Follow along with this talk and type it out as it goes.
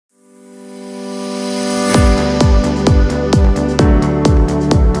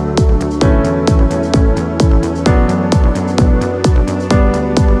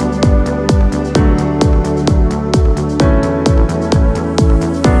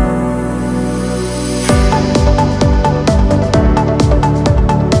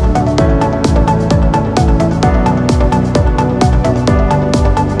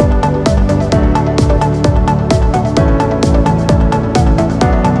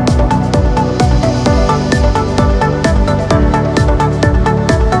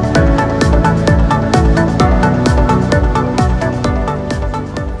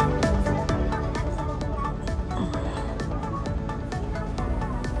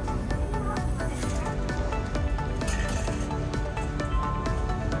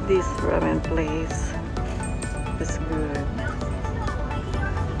This ramen place is good.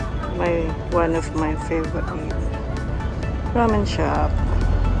 One of my favorite ramen shop.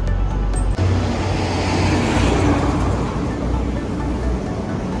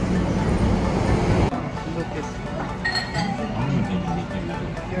 Look at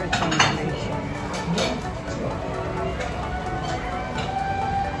your translation.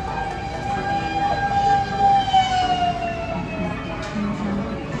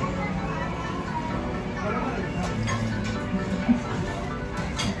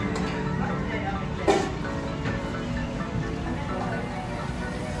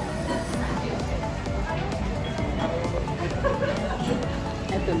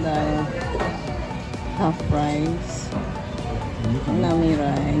 Ito dahil half rice, nami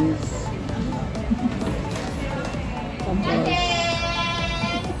rice, tapos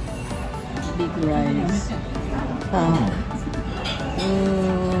big rice,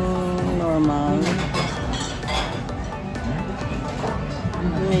 normal,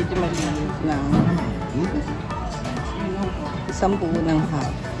 medyo maliit lang, isang buo ng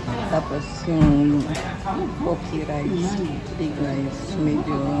half. Tapos yung pocky rice, big rice,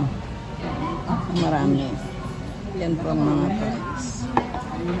 medyo marami. Yan po ang mga price.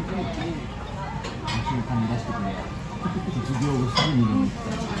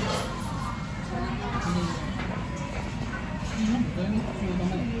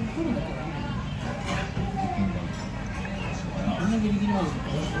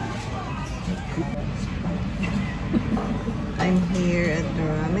 I'm here at the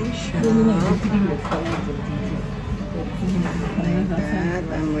ramen shop. Like that.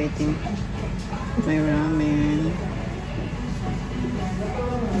 I'm waiting my ramen.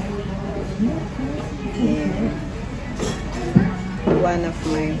 Here. One of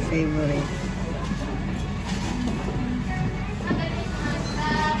my favorite.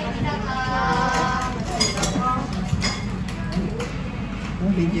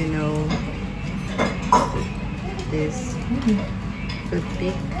 Did you know this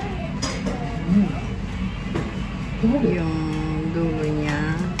toothpick? Yung dulo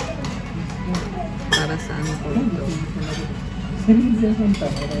niya, para saan po ito?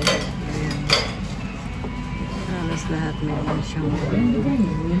 Ayan. Halos lahat meron siyang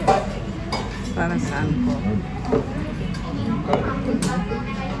para saan po?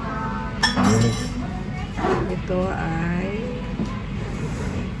 Ito ay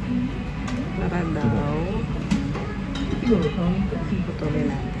para daw putulin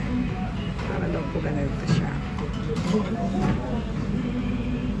natin. Para daw po ganito siya.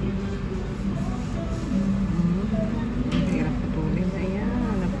 Hirap putulin.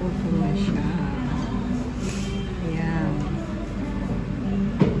 Ayan, naputol na siya. Ayan.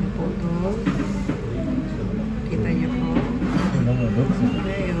 Naputol. Kita niyo po.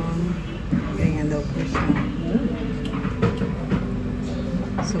 Ngayon, ganyan daw po siya.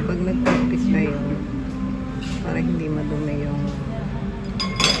 So, pag nagpipit tayo, para hindi madumi yung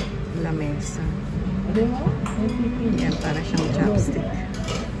lamesa. Yan, para siyang chopstick.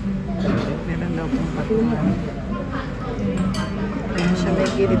 Meron daw pong patulan. Ayan siya, may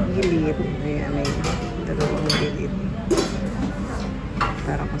gilid-gilid. Ayan, may dalawang gilid.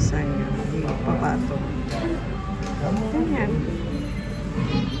 Para kung saan yun, hindi papato. Ayan.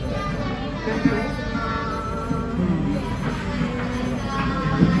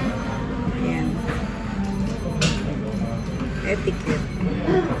 Ayan. Etiquette.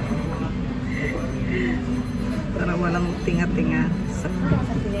 Para walang tinga-tinga sa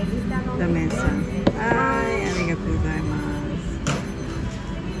lamesa. Ay, arigatou gozaimasu.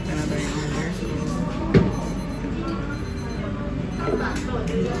 Another order.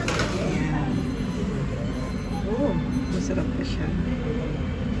 Ayan. Oh, masarap pa siya.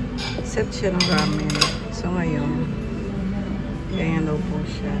 Set siya ng ramen. So ngayon, ganyan daw po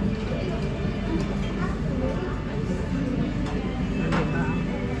siya.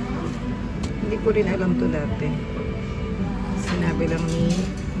 Hindi ko rin alam to dati. Sinabi lang ni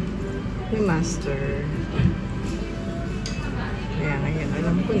master. Kaya ngayon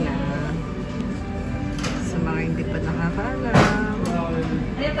alam ko na. Sa mga hindi pa nakakaalam.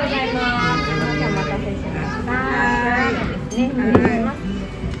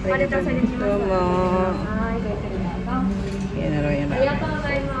 Yan na raw yan.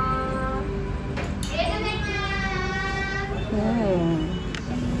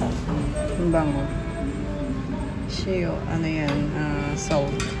 Ang bango. Shio, ano yan?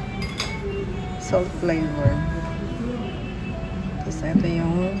 Salt. Salt flavor. Tapos ito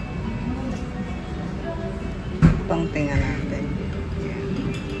yung pangtinga natin. Yan.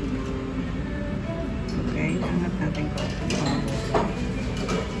 Okay, angat natin ko.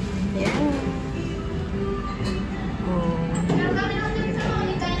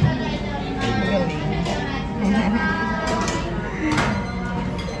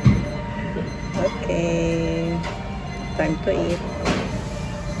 Time to eat.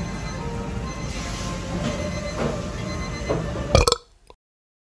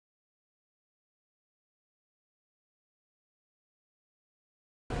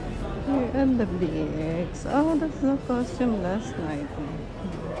 And the BX. Oh, that's the costume last night.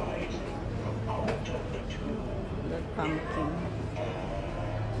 The pumpkin.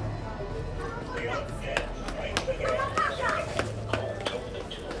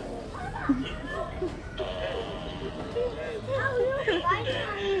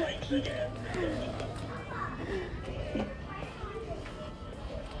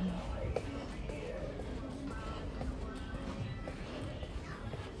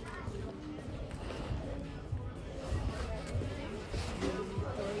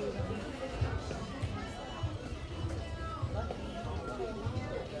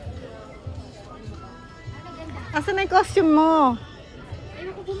 Asan na yung costume mo?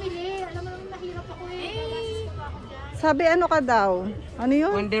 Ayoko ko bumili. Alam mo naman mahirap ako eh. Sabi ano ka daw? Ano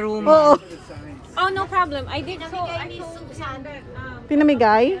yun? Wonder Woman. Oo. Oh, no problem. I did so. Pinamigay ni Susan.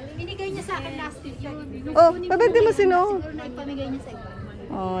 Pinamigay? Binigay niya sa akin last week yun. Oh, pabente mo sino? Siguro na ipamigay niya sa iba.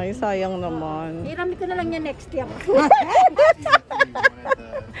 Ay, sayang naman. Hirami ko na lang niya next year.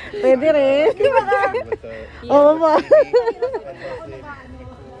 Pwede rin. Oo ba?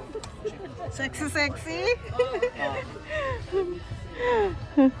 Sexy, sexy.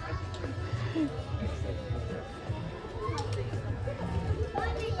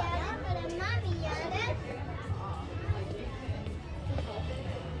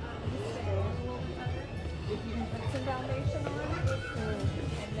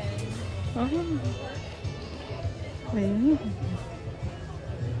 Ayun.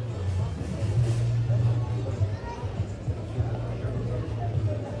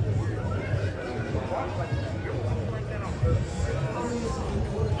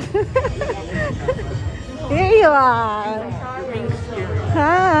 Here you are.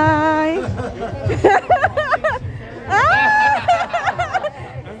 Hi. Ah!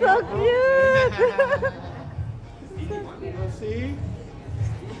 So cute. See?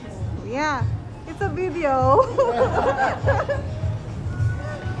 Yeah, it's a video.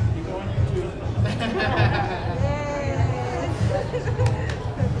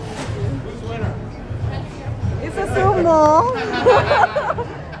 Who's winner? It's a sumo.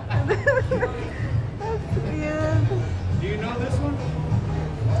 That's cute. Do you know this one?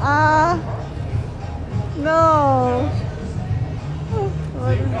 No.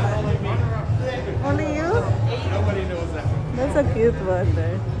 What is that? Only me. Only you? Nobody knows that one. That's a cute one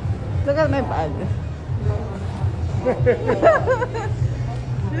there. Look at my bag.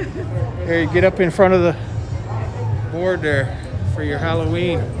 Here, get up in front of the board there for your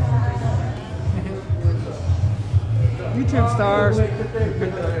Halloween. YouTube stars.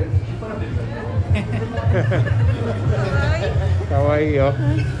 Kawaii, yo.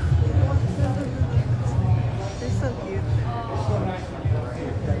 They're so cute.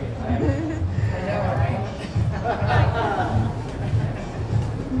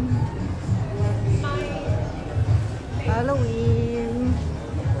 Halloween.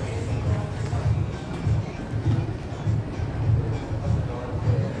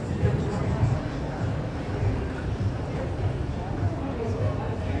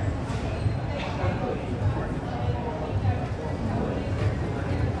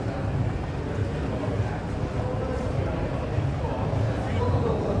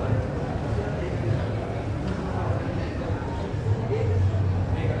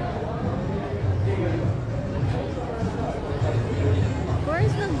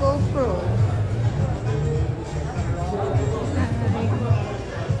 Where's the GoPro?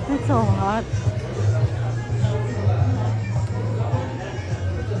 It's so hot.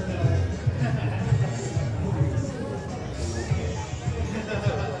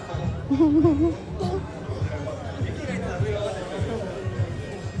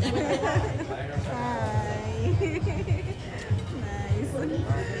 Hi. Nice.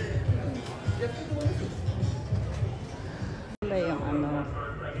 Wala yung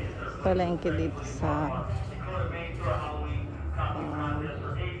palengke dito sa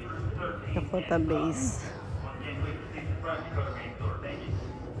Dakota Base.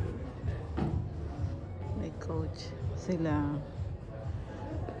 May coach sila.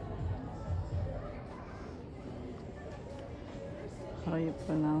 How you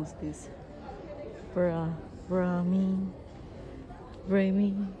pronounce this? Ramen.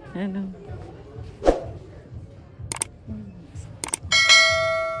 Ano?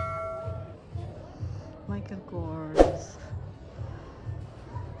 Michael Kors.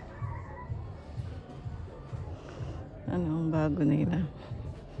 Ano ang bago nila?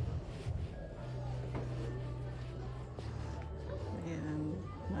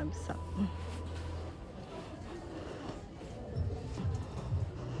 Time's up.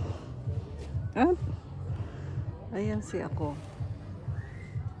 At ayan si ako.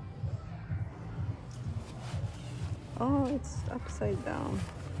 Oh, it's upside down.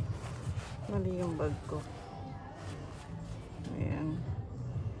 Mali yung bag ko. Ayan.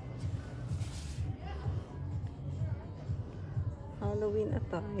 Halloween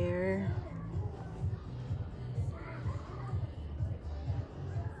attire.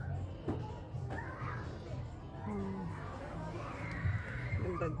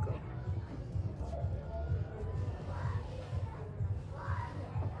 Yung bag ko.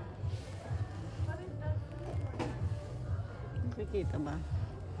 Nakikita ba?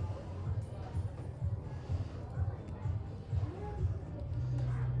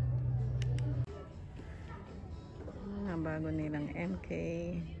 Mga bago nilang MK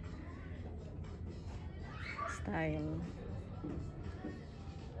style.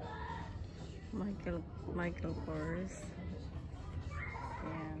 Michael Kors.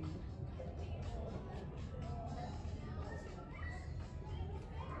 Ayan.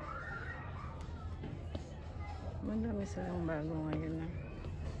 Madami silang bago ngayon na.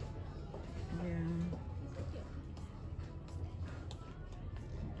 Ayan.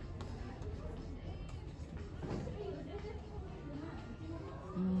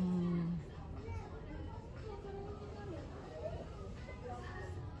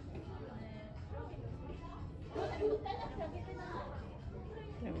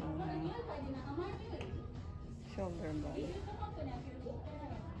 Shoulder bag.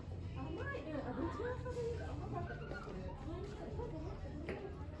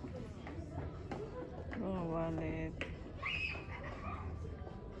 Mga wallet.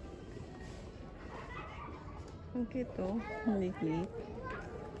 Ang cute oh. Maliit.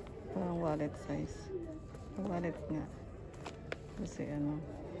 Parang wallet size. Wallet nga. Kasi ano,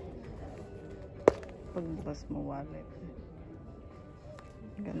 pagbukas mo wallet.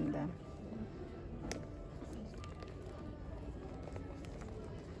 Ganda.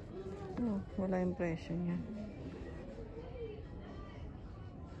 Oh, wala yung presyo niya.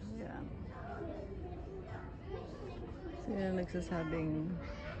 Ayan. Sila nagsasabing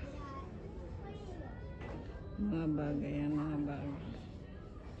mga bagay yan, mga bagay.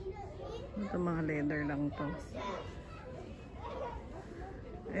 Ito mga leather lang to.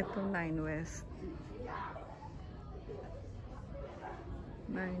 Ito 9 West.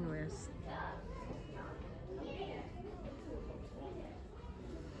 9 West.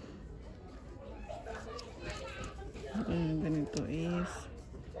 Ganito is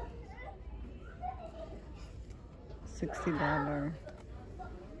 $60. $60.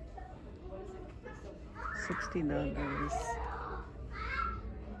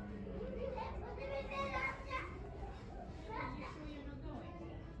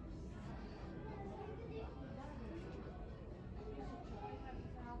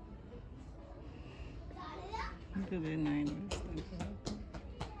 Ito din 9 West.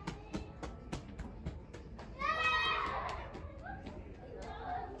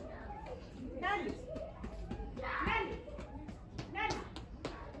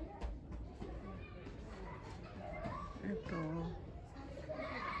 Ito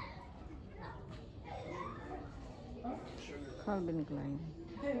Calvin Klein.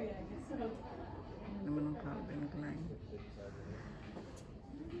 Ano naman ang Calvin Klein?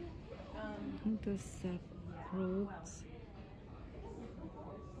 Ito sa Fruits,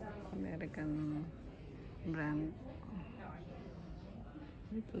 American brand.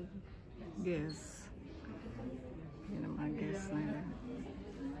 Ito Guess. Yun ang mga Guess na yun.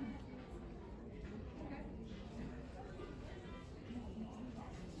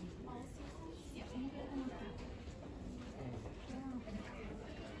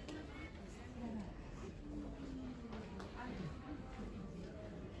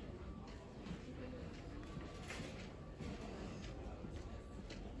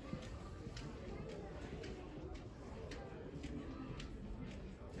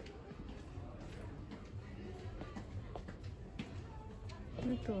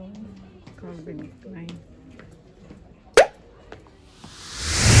 Ito, Calvin Klein.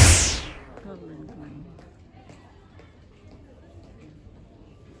 Calvin Klein.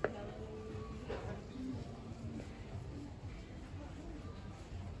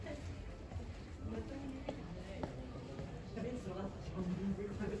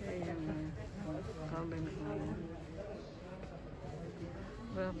 Ayan, Calvin Klein.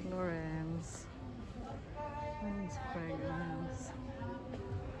 Ralph Lauren's. Men's fragrance.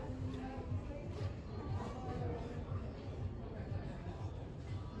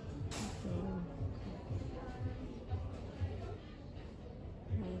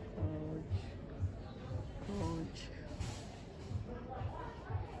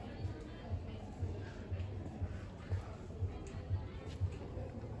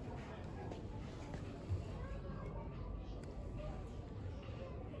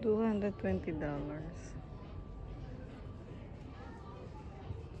 $220.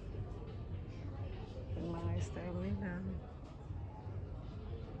 Yung mga style nila.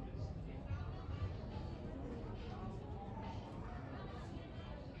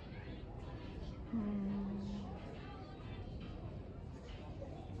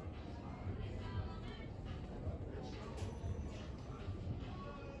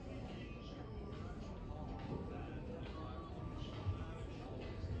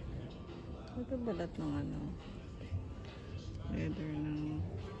 Ito balat ng ano, leather ng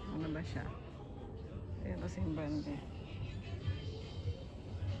ano ba siya? Ayan kasi yung brand eh.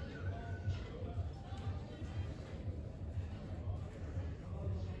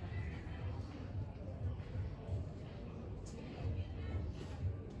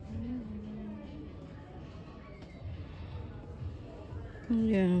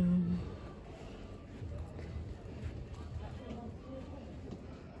 Ayan.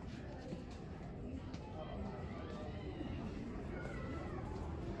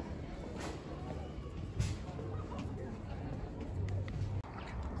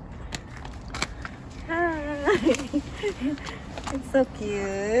 It's so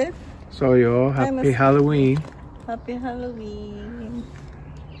cute. So yo, happy Halloween. Happy Halloween.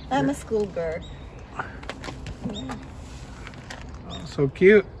 I'm a schoolgirl. Yeah. Oh, so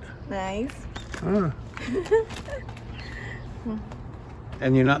cute. Nice. Huh.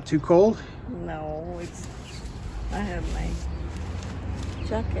 And you're not too cold? No, it's. I have my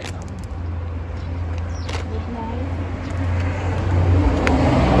jacket on. Good night.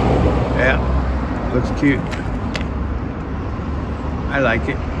 Yeah, looks cute. I like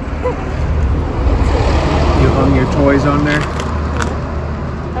it. You hung your toys on there?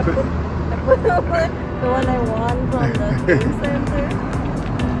 I put the one I won from the game center.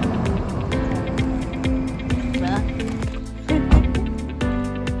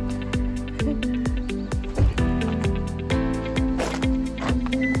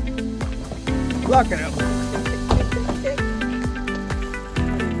 Lock it up.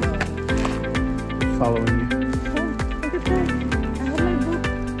 Following you. Look at that. I have my book.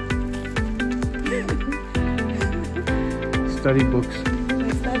 Study books. My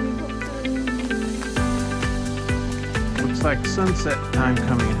study book. Looks like sunset time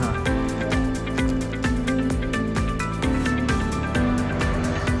coming, huh?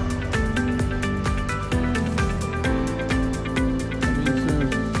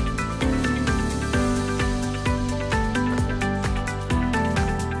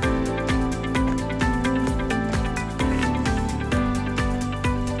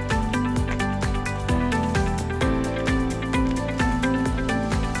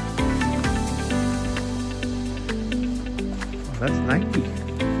 That's Nike.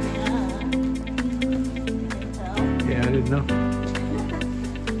 Yeah. Yeah, I didn't know.